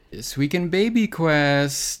This week in Baby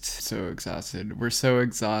Quest. So exhausted. We're so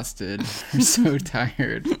exhausted. We're so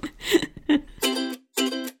tired.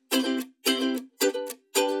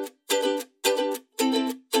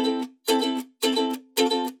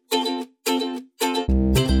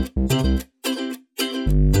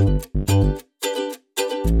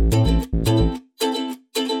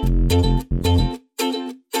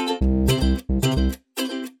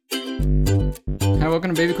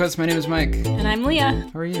 Welcome to Baby Quest. My name is Mike. And I'm Leah.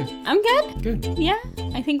 How are you? I'm good. Good. Yeah,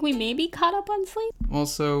 I think we may be caught up on sleep. Well,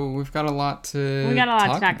 so we've got a lot to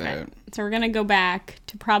talk about. So we're going to go back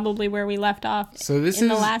to probably where we left off the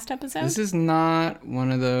last episode. This is not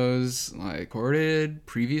one of those, recorded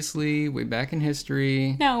previously, way back in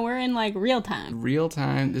history. No, we're in, real time. Real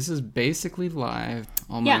time. This is basically live,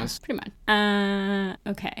 almost. Yeah, pretty much.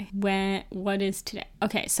 Okay. What is today?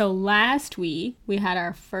 Okay, so last week, we had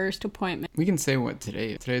our first appointment. We can say what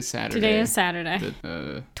today is. Today's Saturday. Today is Saturday.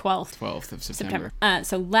 The 12th. 12th of September.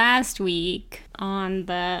 So last week, on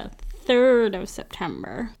the 3rd of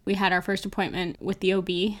September, we had our first appointment with the OB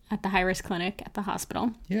at the high-risk clinic at the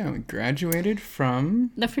hospital. Yeah, we graduated from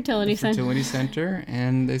the fertility center,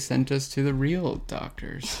 and they sent us to the real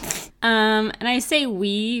doctors. And I say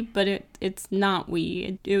we, but it's not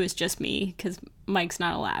we. It was just me, because Mike's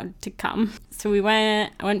not allowed to come. So I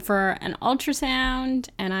went for an ultrasound,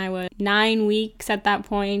 and I was 9 weeks at that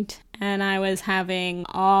point. And I was having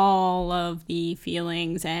all of the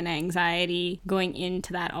feelings and anxiety going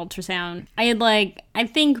into that ultrasound. I had I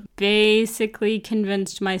think basically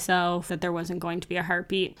convinced myself that there wasn't going to be a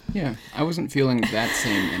heartbeat. Yeah, I wasn't feeling that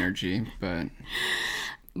same energy,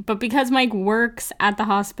 But because Mike works at the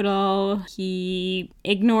hospital, he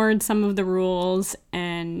ignored some of the rules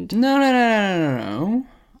and... No.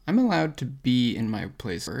 I'm allowed to be in my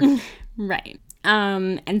place of work. Right.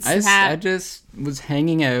 And I just was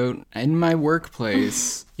hanging out in my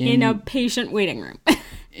workplace in a patient waiting room.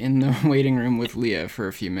 In the waiting room with Leah for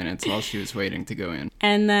a few minutes while she was waiting to go in.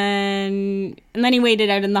 And then he waited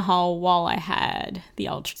out in the hall while I had the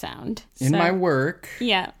ultrasound. In my work.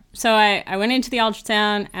 Yeah. So I went into the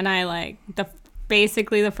ultrasound, and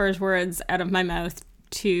basically the first words out of my mouth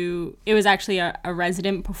it was actually a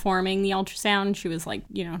resident performing the ultrasound. She was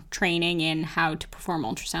training in how to perform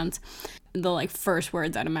ultrasounds. The my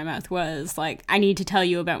words out of my mouth was I need to tell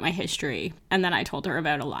you about my history. And then I told her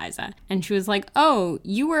about Eliza. And she was like, oh,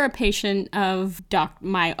 you were a patient of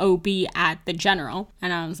my OB at the General.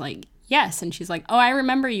 And I was like, yes. And she's like, oh, I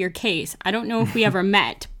remember your case. I don't know if we ever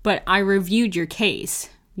met, but I reviewed your case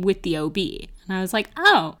with the OB. And I was like,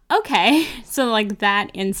 oh, okay. So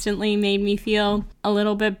that instantly made me feel a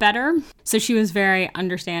little bit better. So she was very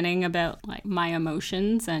understanding about my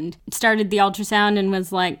emotions and started the ultrasound and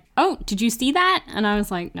was like, oh, did you see that? And I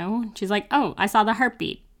was like, no. She's like, oh, I saw the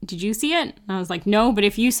heartbeat. Did you see it? And I was like, no, but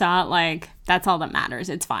if you saw it, that's all that matters.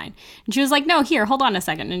 It's fine. And she was like, no, here, hold on a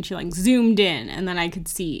second. And she zoomed in, and then I could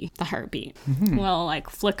see the heartbeat. Mm-hmm. Well,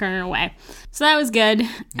 flickering away. So that was good. You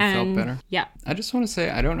felt better? Yeah. I just want to say,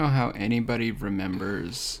 I don't know how anybody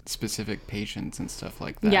remembers specific patients and stuff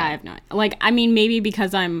like that. Yeah, I have no idea. Maybe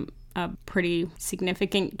because I'm a pretty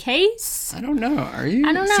significant case. I don't know. Are you?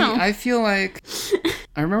 I don't know. See, I feel like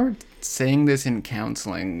I remember saying this in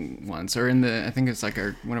counseling once, or I think it's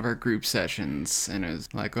one of our group sessions, and it was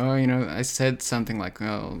I said something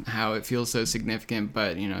how it feels so significant,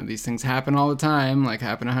 but these things happen all the time,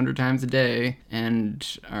 happen 100 times a day,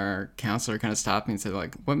 and our counselor kind of stopped me and said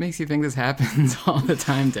what makes you think this happens all the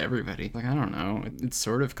time to everybody? I don't know, it's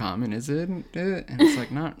sort of common, is it? And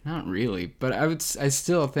it's not really, but I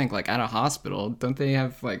still think at a hospital, don't they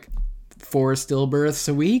have 4 stillbirths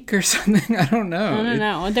a week or something? I don't know. I don't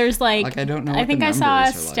know. There's I don't know. I think I saw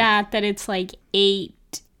a stat that it's 8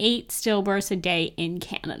 stillbirths a day in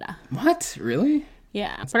Canada. What? Really?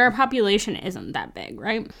 Yeah. But our population isn't that big,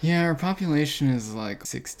 right? Yeah, our population is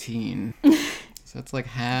 16. So it's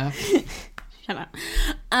half. Shut up.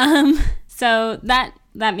 So that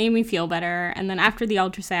made me feel better. And then after the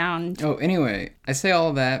ultrasound... Oh, anyway, I say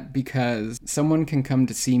all that because someone can come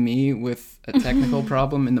to see me with a technical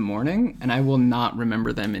problem in the morning, and I will not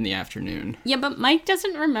remember them in the afternoon. Yeah, but Mike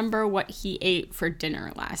doesn't remember what he ate for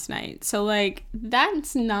dinner last night. So,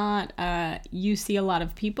 that's not you see a lot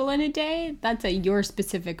of people in a day. That's your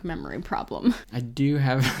specific memory problem. I do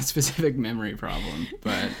have a specific memory problem,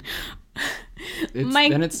 but...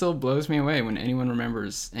 Then it still blows me away when anyone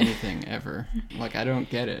remembers anything ever. I don't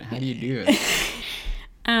get it. How do you do it?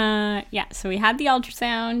 Yeah, so we had the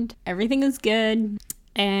ultrasound. Everything is good.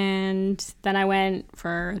 And then I went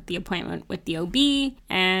for the appointment with the OB.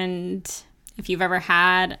 And if you've ever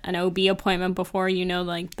had an OB appointment before,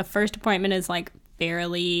 the first appointment is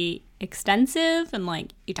fairly extensive, and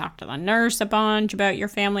like you talk to the nurse a bunch about your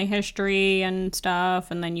family history and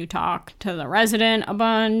stuff, and then you talk to the resident a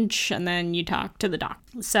bunch, and then you talk to the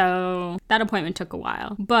doctor. So that appointment took a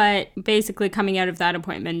while, but basically coming out of that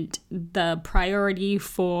appointment, the priority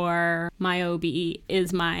for my OB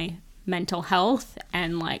is my mental health,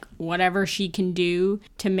 and like whatever she can do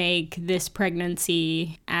to make this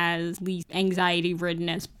pregnancy as least anxiety ridden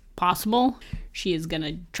as possible, she is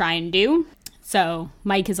gonna try and do. So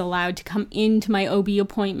Mike is allowed to come into my OB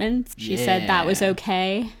appointments. She said that was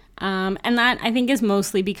okay. And that, I think, is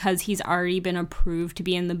mostly because he's already been approved to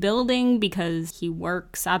be in the building because he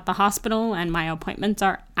works at the hospital and my appointments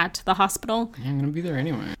are at the hospital. Yeah, I'm going to be there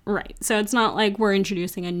anyway. Right. So it's not like we're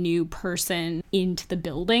introducing a new person into the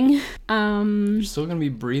building. You're still going to be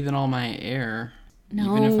breathing all my air.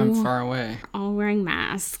 No, even if I'm far away. All wearing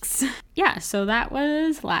masks. Yeah, so that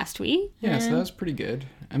was last week. Yeah, so that was pretty good.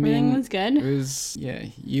 I Everything mean, was good. It was, yeah,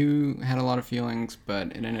 you had a lot of feelings,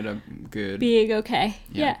 but it ended up good. Being okay.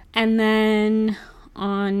 Yeah. And then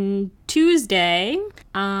on Tuesday,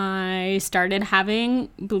 I started having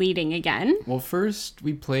bleeding again. Well, first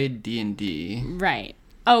we played D&D. Right.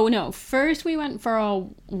 Oh, no. First we went for a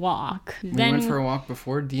walk. We went for a walk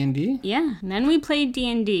before D&D? Yeah. And then we played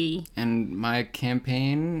D&D. And my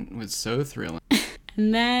campaign was so thrilling.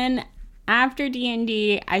 And then after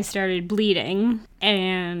D&D, I started bleeding.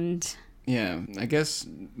 And yeah, I guess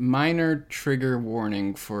minor trigger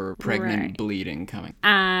warning for pregnant bleeding coming.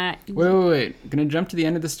 Wait. Gonna jump to the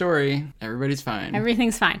end of the story. Everybody's fine.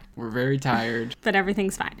 Everything's fine. We're very tired. But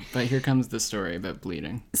everything's fine. But here comes the story about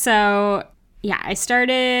bleeding. So yeah,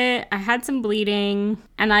 I had some bleeding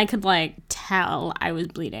and I could like tell I was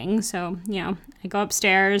bleeding. So, I go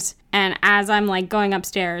upstairs and as I'm like going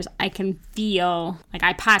upstairs, I can feel like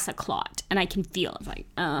I pass a clot and I can feel it's like,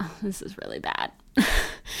 this is really bad.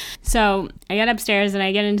 So I get upstairs and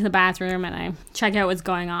I get into the bathroom and I check out what's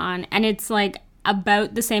going on. And it's like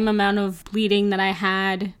about the same amount of bleeding that I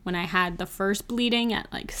had when I had the first bleeding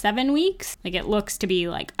at like 7 weeks. Like it looks to be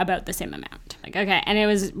like about the same amount. Like, okay. And it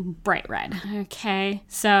was bright red. Okay.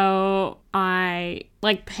 So I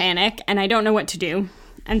like panic and I don't know what to do.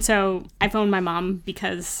 And so I phoned my mom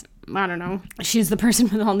because, I don't know, she's the person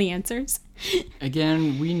with all the answers.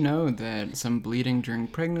 Again, we know that some bleeding during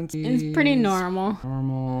pregnancy is pretty normal.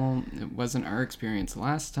 It wasn't our experience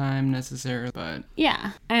last time necessarily, but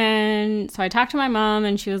yeah. And so I talked to my mom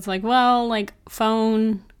and she was like, well, like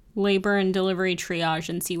phone labor and delivery triage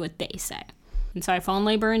and see what they say. And so I phone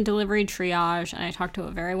labor and delivery triage and I talked to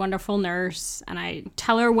a very wonderful nurse and I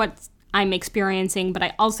tell her what I'm experiencing, but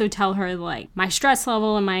I also tell her like my stress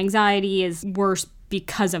level and my anxiety is worse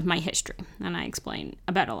because of my history. And I explained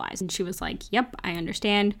about Eliza. And she was like, yep, I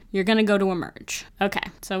understand. You're going to go to Emerge. Okay.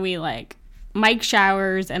 So we like Mike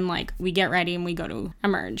showers and like we get ready and we go to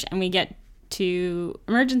Emerge and we get to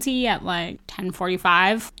emergency at like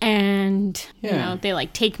 10:45 and they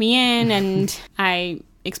like take me in and I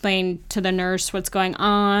explain to the nurse what's going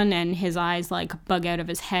on and his eyes like bug out of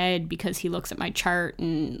his head because he looks at my chart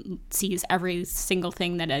and sees every single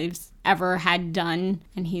thing that I've ever had done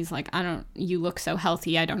and he's like, you look so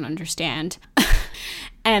healthy, I don't understand.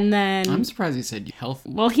 And then I'm surprised he said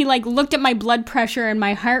healthy. Well, he like looked at my blood pressure and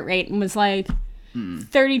my heart rate and was like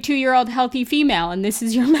 32-year-old healthy female and this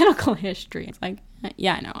is your medical history. It's like,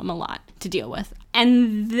 yeah, I know, I'm a lot to deal with.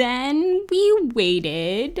 And then we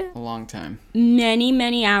waited a long time, many,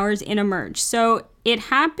 many hours in Emerge. So it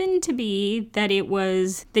happened to be that it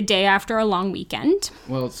was the day after a long weekend.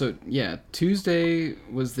 Well, so yeah, Tuesday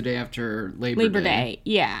was the day after Labor Day.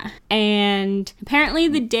 Yeah. And apparently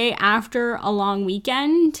the day after a long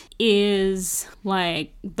weekend is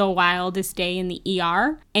like the wildest day in the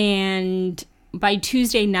ER. And by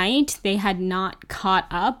Tuesday night, they had not caught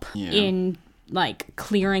up in like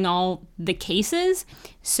clearing all the cases.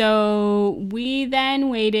 So we then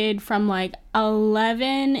waited from like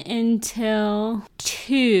 11 until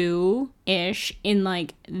 2-ish in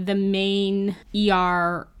like the main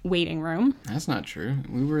ER waiting room. That's not true.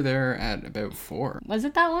 We were there at about 4. Was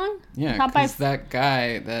it that long? Yeah, because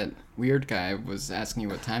that weird guy was asking you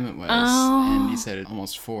what time it was, and he said it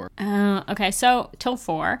almost 4. Okay, so till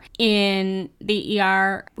 4 in the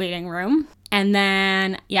ER waiting room. And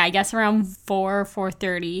then, I guess around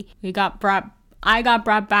 4:30, I got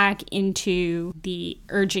brought back into the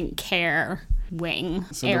urgent care wing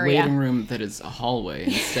so area. The waiting room that is a hallway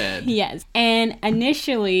instead. Yes. And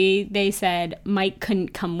initially they said Mike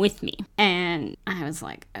couldn't come with me. And I was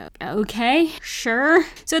like, okay, sure.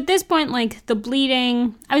 So at this point, like the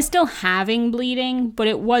bleeding, I was still having bleeding, but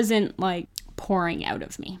it wasn't like pouring out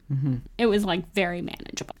of me. It was like very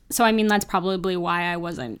manageable. So, I mean, that's probably why I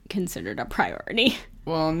wasn't considered a priority.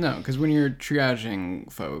 Well, no, because when you're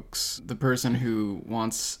triaging folks, the person who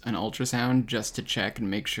wants an ultrasound just to check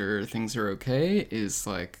and make sure things are okay is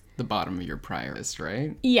like the bottom of your prior list,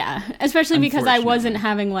 right? Yeah, especially because I wasn't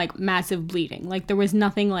having like massive bleeding. Like there was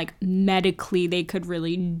nothing like medically they could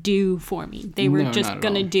really do for me. They were just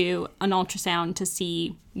gonna do an ultrasound to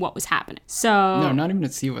see what was happening. So no, not even to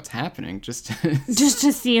see what's happening, just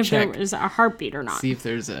to see if there was a heartbeat or not. See if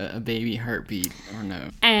there's a baby heartbeat or no.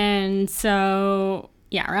 And so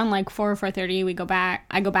yeah, around like 4 or 4:30,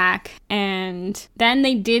 I go back, and then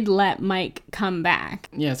they did let Mike come back.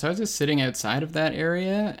 Yeah, so I was just sitting outside of that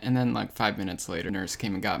area, and then like 5 minutes later, a nurse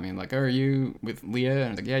came and got me, and like, oh, are you with Leah? And I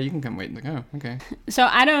was like, yeah, you can come wait. And like, oh, okay. So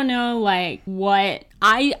I don't know, like,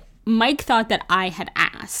 Mike thought that I had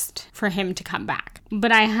asked for him to come back,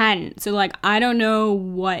 but I hadn't. So, like, I don't know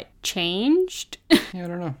what changed. Yeah, I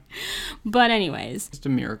don't know. But anyways. Just a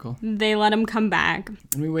miracle. They let him come back.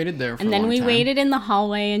 And we waited there for a long time. And then we waited in the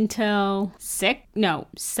hallway until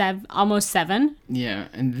almost 7. Yeah,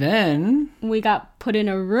 and then we got put in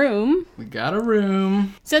a room. We got a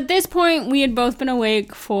room. So at this point, we had both been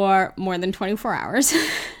awake for more than 24 hours.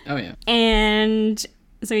 Oh, yeah. And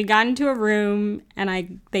so we got into a room,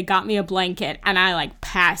 and they got me a blanket, and I like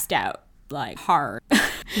passed out like hard.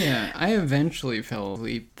 Yeah, I eventually fell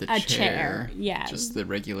asleep. A chair, yeah. Just the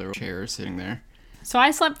regular chair sitting there. So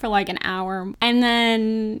I slept for like an hour, and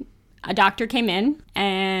then a doctor came in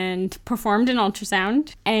and performed an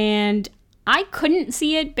ultrasound, and I couldn't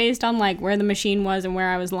see it based on like where the machine was and where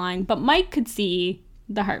I was lying, but Mike could see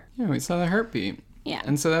the heart. Yeah, we saw the heartbeat. Yeah.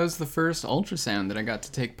 And so that was the first ultrasound that I got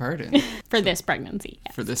to take part in. For this pregnancy.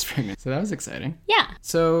 Yes. For this pregnancy. So that was exciting. Yeah.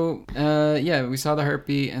 So, yeah, we saw the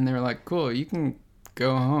heartbeat, and they were like, cool, you can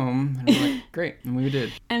go home. And we're like, great. And we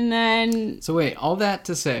did. And then... So wait, all that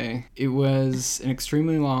to say, it was an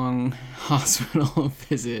extremely long hospital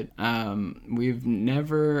visit. I have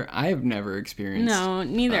never experienced... No,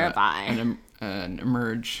 neither have I. An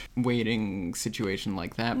emerge waiting situation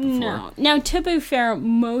like that before. No. Now, to be fair,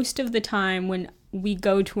 most of the time when we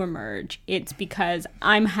go to emerge, it's because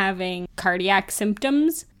I'm having cardiac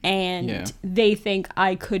symptoms and they think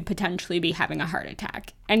I could potentially be having a heart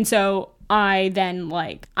attack. And so I then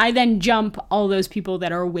jump all those people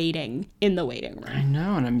that are waiting in the waiting room. I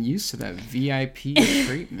know, and I'm used to that VIP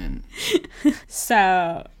treatment.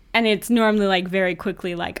 So... And it's normally like very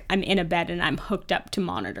quickly, like I'm in a bed and I'm hooked up to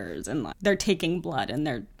monitors and like they're taking blood and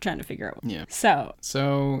they're trying to figure out. Yeah. So,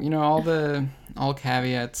 you know, all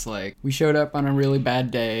caveats, like we showed up on a really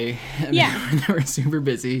bad day. And yeah. They were super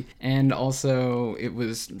busy. And also it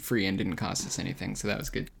was free and didn't cost us anything. So that was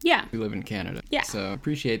good. Yeah. We live in Canada. Yeah. So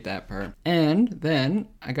appreciate that part. And then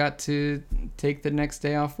I got to take the next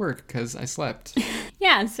day off work because I slept.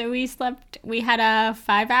 Yeah. So we slept. We had a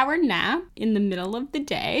 5-hour nap in the middle of the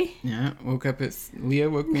day. Yeah, Leah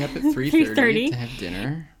woke me up at 3:30 to have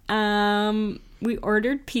dinner. We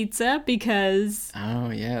ordered pizza because oh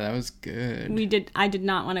yeah, that was good. I did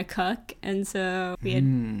not want to cook, and so we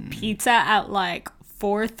had pizza at like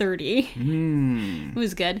 4:30. It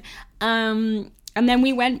was good. And then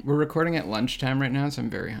We're recording at lunchtime right now, so I'm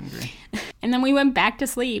very hungry. And then we went back to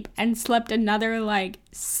sleep and slept another like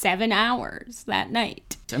 7 hours that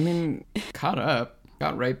night. I mean, caught up.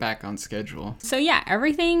 Got right back on schedule. So yeah,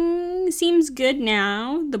 everything seems good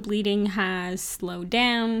now. The bleeding has slowed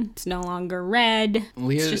down. It's no longer red.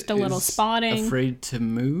 Leah it's just a little spotting. Afraid to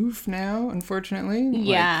move now, unfortunately.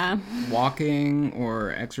 Yeah. Like walking or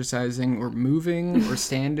exercising or moving or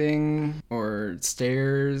standing or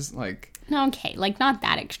stairs, like... Okay, like not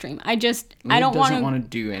that extreme. I Leah don't want to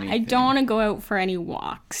do anything. I don't want to go out for any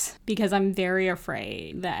walks because I'm very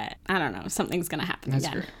afraid that, I don't know, something's going to happen That's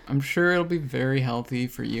again. great. I'm sure it'll be very healthy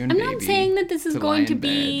for you and I'm baby. not saying that this is going to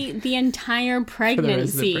be the entire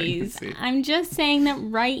pregnancies. I'm just saying that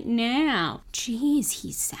right now. Jeez,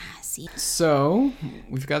 he's sassy. So,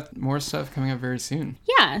 we've got more stuff coming up very soon.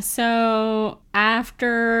 Yeah, so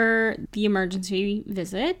after the emergency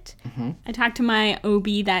visit, I talked to my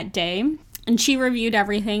OB that day. And she reviewed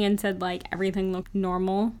everything and said, like, everything looked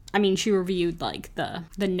normal. I mean, she reviewed, like, the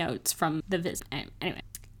notes from the visit. Anyway.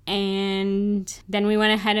 And then we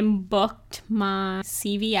went ahead and booked my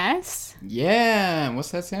CVS. Yeah. What's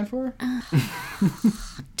that stand for?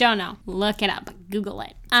 Don't know. Look it up. Google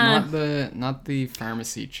it. Not the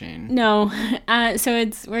pharmacy chain. No. So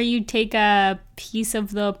it's where you take a piece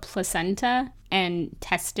of the placenta and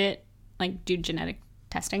test it, like, do genetic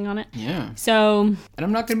testing on it. Yeah. So... And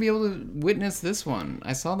I'm not going to be able to witness this one.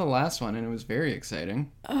 I saw the last one and it was very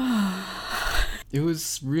exciting. It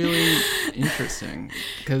was really interesting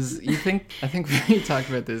because I think we talked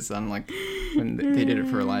about this on like when they did it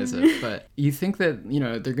for Eliza, but you think that, you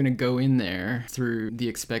know, they're going to go in there through the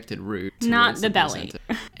expected route. Not the belly.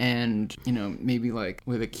 And, you know, maybe like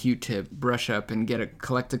with a Q-tip brush up and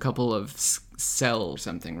collect a couple of cell or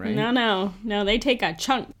something, right? No, they take a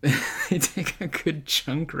chunk. They take a good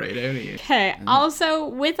chunk right out of you. Okay, also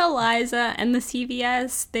with Eliza and the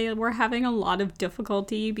CVS, they were having a lot of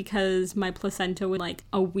difficulty because my placenta was like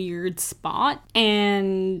a weird spot,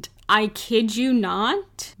 and I kid you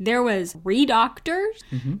not, there was 3 doctors,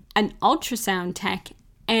 an ultrasound tech,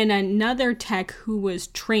 and another tech who was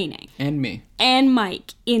training. And me. And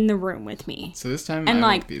Mike in the room with me. So this time and I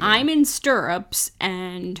like won't be there. I'm in stirrups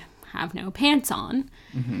and have no pants on,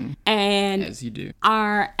 and as you do,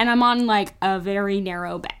 and I'm on like a very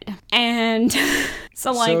narrow bed, and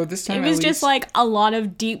so like this time it was just like a lot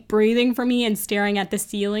of deep breathing for me and staring at the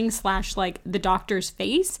ceiling / like the doctor's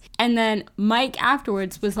face, and then Mike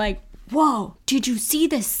afterwards was like, "Whoa, did you see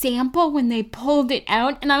the sample when they pulled it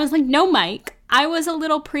out?" And I was like, "No, Mike." I was a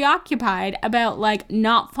little preoccupied about, like,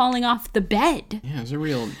 not falling off the bed. Yeah, it was a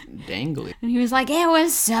real dangly. And he was like, it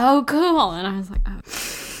was so cool. And I was like, oh.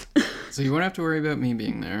 So you won't have to worry about me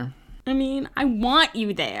being there. I mean, I want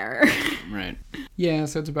you there. Right. Yeah,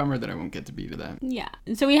 so it's a bummer that I won't get to be to that. Yeah.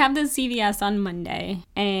 So we have the CVS on Monday,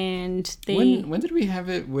 and they... When did we have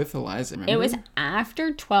it with Eliza? Remember? It was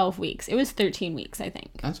after 12 weeks. It was 13 weeks, I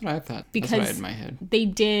think. That's what I thought. Because that's what I had in my head. They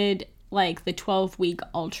did... like the 12-week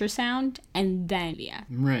ultrasound and then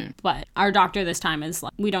right, but our doctor this time is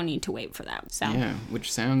like, we don't need to wait for that. So yeah,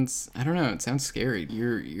 which sounds, I don't know, it sounds scary.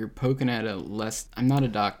 You're poking at a less, I'm not a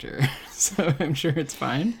doctor, so I'm sure it's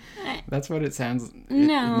fine. That's what it sounds. It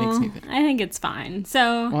makes me think. I think it's fine.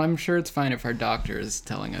 So well, I'm sure it's fine if our doctor is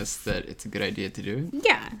telling us that it's a good idea to do it.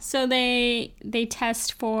 Yeah, so they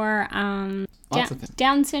test for Lots of things.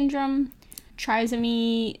 Down syndrome,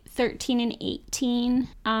 trisomy 13 and 18.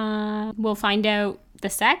 We'll find out the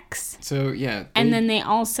sex. So, yeah. And then they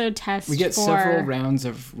also test we get for several rounds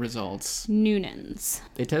of results. Noonan's.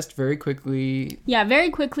 They test very quickly. Yeah, very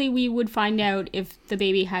quickly we would find out if the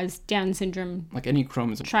baby has Down syndrome. Like any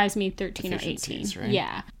chromosome. Trisomy 13 or 18. Right?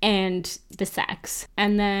 Yeah, and the sex.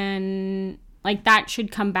 And then, like, that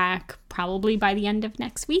should come back probably by the end of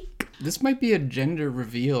next week. This might be a gender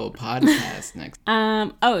reveal podcast next.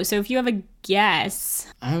 So if you have a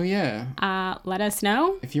guess, oh yeah, let us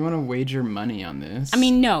know. If you want to wager money on this. I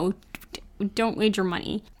mean, no, don't wager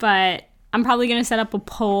money, but I'm probably going to set up a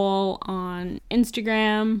poll on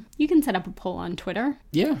Instagram. You can set up a poll on Twitter.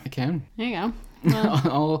 Yeah, I can. There you go.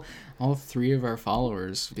 Well, all 3 of our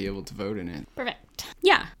followers will be able to vote in it. Perfect.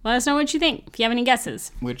 Yeah, let us know what you think, if you have any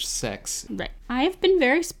guesses. Which sex? Right. I have been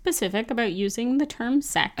very specific about using the term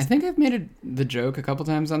sex. I think I've made the joke a couple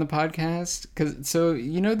times on the podcast. So,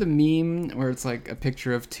 you know the meme where it's like a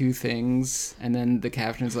picture of 2 things, and then the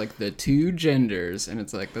caption is like, the 2 genders, and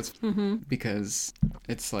it's like, that's because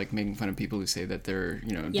it's like making fun of people who say that they're,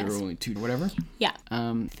 you know, there are only 2 or whatever. Yeah.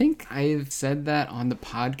 I think I've said that on the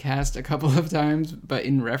podcast a couple of times, but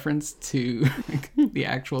in reference to like, the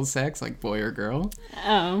actual sex, like boy or girl.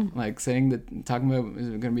 Oh. Like saying that, talking about is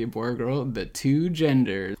it going to be a boy or girl, the 2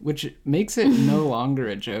 genders, which makes it no longer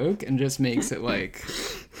a joke and just makes it like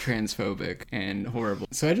transphobic and horrible.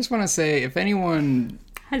 So I just want to say, if anyone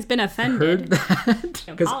has been offended, heard that,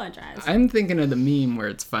 I apologize. I'm thinking of the meme where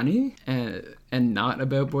it's funny and not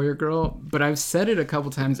about boy or girl, but I've said it a couple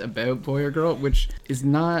times about boy or girl, which is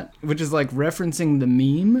like referencing the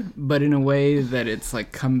meme, but in a way that it's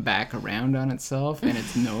like come back around on itself and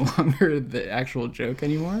it's no longer the actual joke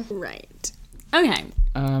anymore. Right. Okay.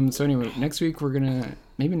 So anyway, next week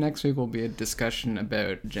maybe next week will be a discussion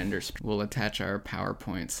about gender. We'll attach our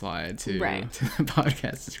PowerPoint slide to the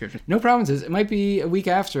podcast description. No promises. It might be a week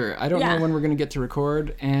after. I don't know when we're going to get to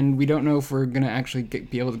record, and we don't know if we're going to actually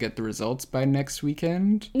be able to get the results by next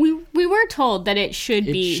weekend. We were told that it should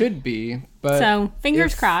be. It should be, but so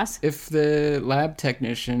fingers crossed. If the lab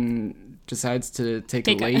technician decides to take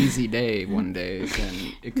a lazy day one day, then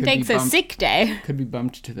it could takes be bumped, a sick day. Could be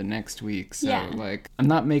bumped to the next week. So like, I'm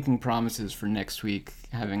not making promises for next week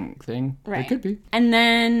having thing. Right. It could be. And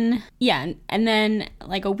then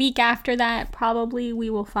like a week after that, probably we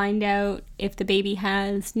will find out if the baby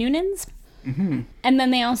has Noonan's. Mm-hmm. And then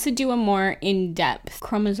they also do a more in-depth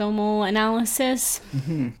chromosomal analysis,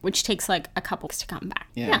 which takes like a couple weeks to come back.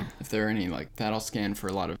 Yeah. If there are any, like, that'll scan for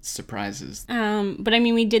a lot of surprises. But I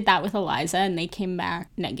mean, we did that with Eliza and they came back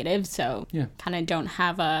negative, so kind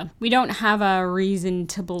of we don't have a reason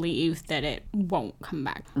to believe that it won't come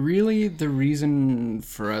back. Really, the reason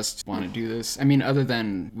for us to want to do this, I mean, other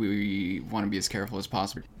than we want to be as careful as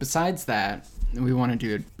possible, besides that, We want to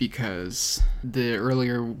do it because the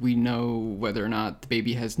earlier we know whether or not the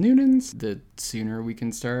baby has Noonans, the sooner we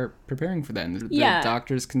can start preparing for that. And the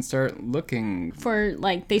doctors can start looking for,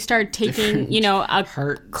 like, they start taking, a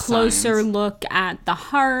heart closer signs. look at the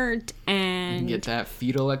heart and get that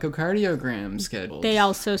fetal echocardiogram scheduled. They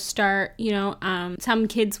also start, some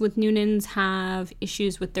kids with Noonans have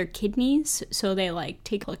issues with their kidneys, so they like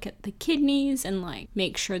take a look at the kidneys and like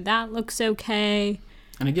make sure that looks okay.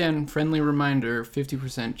 And again, friendly reminder,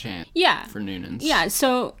 50% chance for Noonans. Yeah,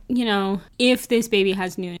 so, if this baby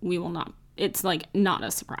has Noonans, we will not. It's, like, not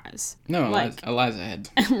a surprise. No, like, Eliza had.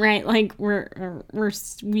 Right, like,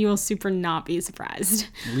 we will super not be surprised.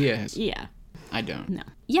 Leah has. Yeah. I don't. No.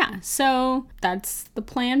 Yeah, so that's the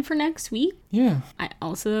plan for next week. Yeah. I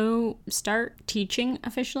also start teaching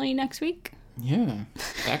officially next week. Yeah.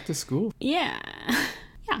 Back to school. Yeah.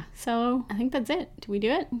 Yeah, so I think that's it. Did we do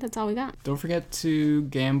it? That's all we got. Don't forget to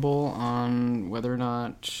gamble on whether or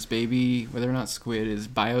not Squid is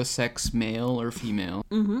biosex male or female.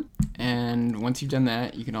 Mm-hmm. And once you've done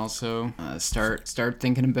that, you can also start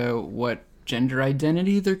thinking about what gender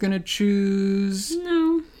identity they're going to choose.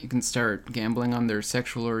 No. You can start gambling on their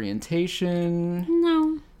sexual orientation.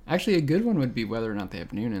 No. Actually, a good one would be whether or not they have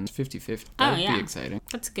Noonans. 50-50. That would be exciting.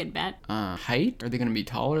 That's a good bet. Height? Are they going to be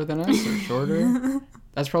taller than us or shorter?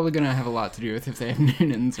 That's probably going to have a lot to do with if they have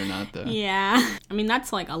Noonans or not, though. Yeah. I mean,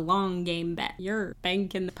 that's like a long game bet. You're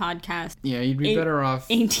banking the podcast. Yeah, you'd be better off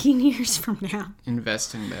 18 years from now.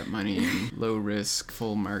 Investing that money in low-risk,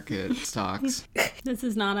 full-market stocks. This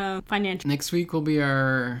is not a financial... Next week will be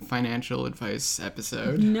our financial advice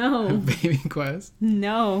episode. No. Of Baby Quest.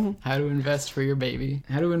 No. How to invest for your baby.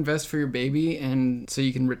 How to invest for your baby and so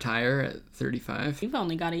you can retire at 35. You've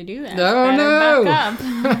only got to do that. Oh, no! Back up.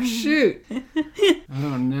 Oh, shoot!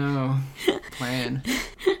 Oh, no. Plan.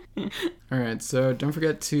 Alright, so don't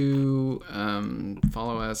forget to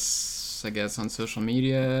follow us, I guess, on social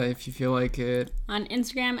media if you feel like it. On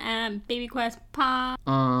Instagram at BabyQuestPod.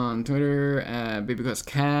 On Twitter at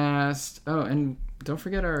BabyQuestCast. Oh, and don't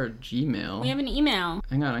forget our Gmail. We have an email.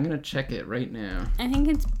 Hang on, I'm going to check it right now. I think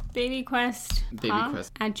it's BabyQuest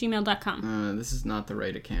BabyQuest at gmail.com. This is not the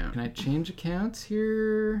right account. Can I change accounts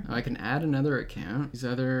here? Oh, I can add another account. These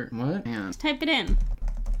other... What? Hang on. Just type it in.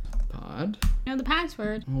 Pod? Know the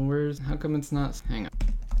password. Well, how come it's not... Hang on.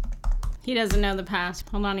 He doesn't know the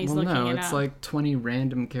password. Hold on, he's looking it up. No, it's like 20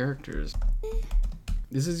 random characters.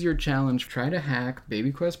 This is your challenge. Try to hack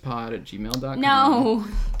babyquestpod at gmail.com. No,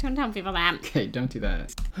 don't tell people that. Okay, don't do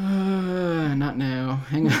that. Not now.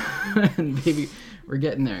 Hang on, baby. We're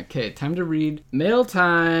getting there. Okay, time to read. Mail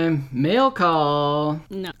time. Mail call.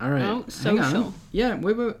 No. All right. Oh, hang social. on. Yeah,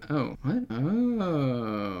 wait. Oh, what?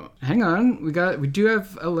 Oh. Hang on. We do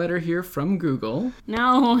have a letter here from Google.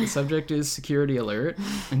 No. The subject is security alert.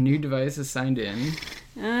 A new device is signed in.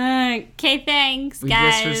 Okay, thanks, we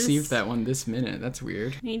guys. We just received that one this minute. That's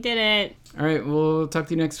weird. We did it. All right, we'll talk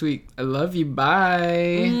to you next week. I love you.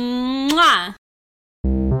 Bye. Mwah.